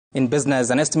In business,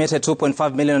 an estimated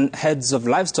 2.5 million heads of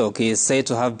livestock is said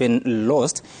to have been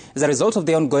lost as a result of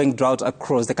the ongoing drought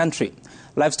across the country.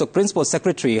 Livestock Principal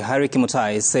Secretary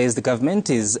Kimutai says the government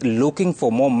is looking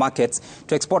for more markets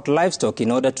to export livestock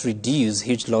in order to reduce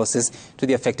huge losses to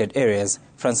the affected areas.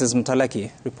 Francis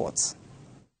Mtalaki reports.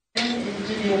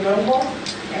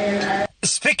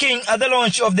 Speaking at the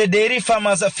launch of the Dairy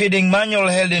Farmers Feeding Manual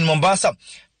held in Mombasa,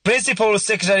 Principal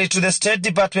Secretary to the State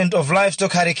Department of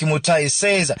Livestock Kimutai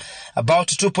says about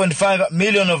 2.5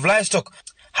 million of livestock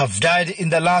have died in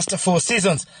the last 4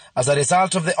 seasons as a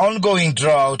result of the ongoing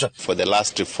drought. For the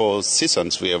last 4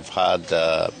 seasons, we have had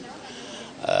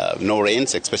no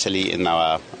rains, especially in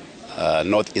our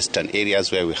northeastern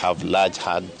areas where we have large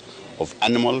herd of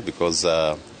animal, because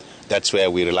that's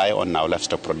where we rely on our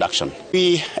livestock production.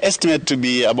 We estimate to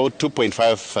be about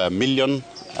 2.5 million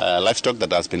livestock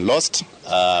that has been lost,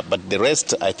 but the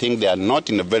rest, I think they are not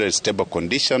in a very stable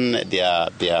condition.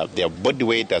 Their body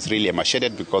weight has really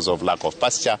emaciated because of lack of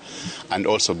pasture and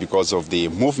also because of the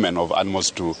movement of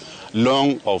animals to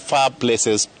long or far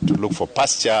places to look for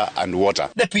pasture and water.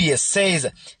 The PS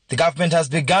says the government has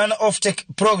begun offtake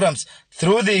programs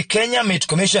through the Kenya Meat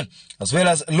Commission, as well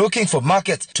as looking for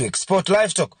markets to export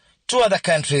livestock to other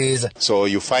countries. So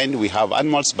you find we have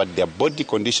animals, but their body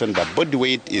condition, their body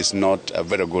weight is not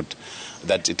very good,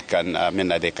 that it can,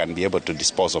 they can be able to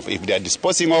dispose of. If they are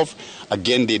disposing of,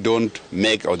 again, they don't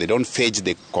make or they don't fetch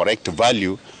the correct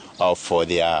value for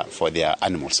their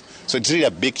animals. So it's really a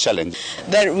big challenge.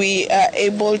 That we are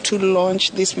able to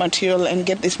launch this material and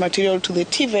get this material to the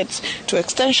TVETs, to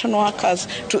extension workers,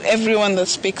 to everyone that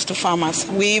speaks to farmers.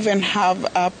 We even have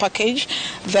a package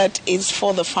that is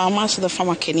for the farmers, so the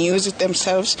farmer can use it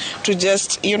themselves to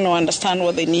just, understand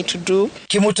what they need to do.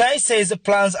 Kimutai says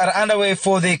plans are underway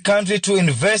for the country to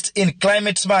invest in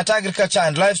climate-smart agriculture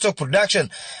and livestock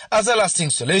production as a lasting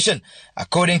solution.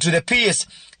 According to the PS,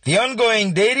 the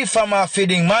ongoing Dairy Farmer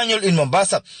Feeding Manual in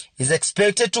Mombasa is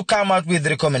expected to come out with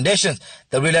recommendations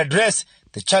that will address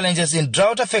the challenges in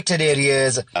drought-affected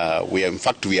areas. We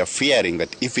are fearing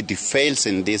that if it fails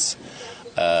in this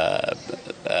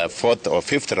 4th or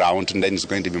 5th round, then it's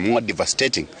going to be more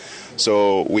devastating.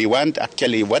 So we want,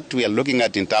 actually, what we are looking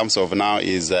at in terms of now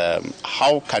is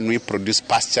how can we produce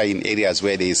pasture in areas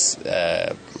where there is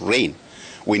rain.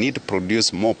 We need to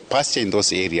produce more pasture in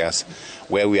those areas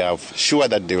where we are sure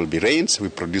that there will be rains. We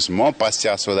produce more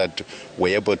pasture so that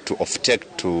we're able to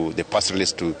offtake to the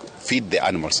pastoralists to feed the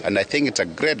animals. And I think it's a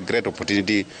great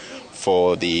opportunity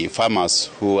for the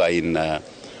farmers who are in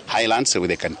highlands, so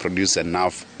they can produce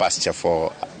enough pasture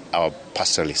for our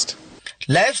pastoralists.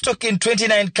 Livestock in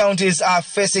 29 counties are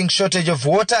facing shortage of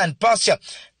water and pasture.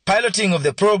 Piloting of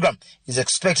the program is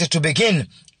expected to begin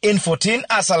in 14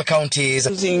 ASAL counties.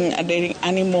 Using a dairy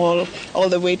animal all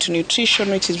the way to nutrition,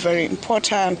 which is very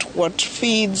important, what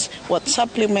feeds, what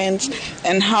supplements,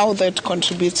 and how that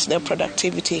contributes to their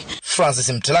productivity. Francis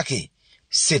Mtalaki,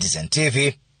 Citizen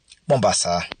TV,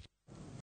 Mombasa.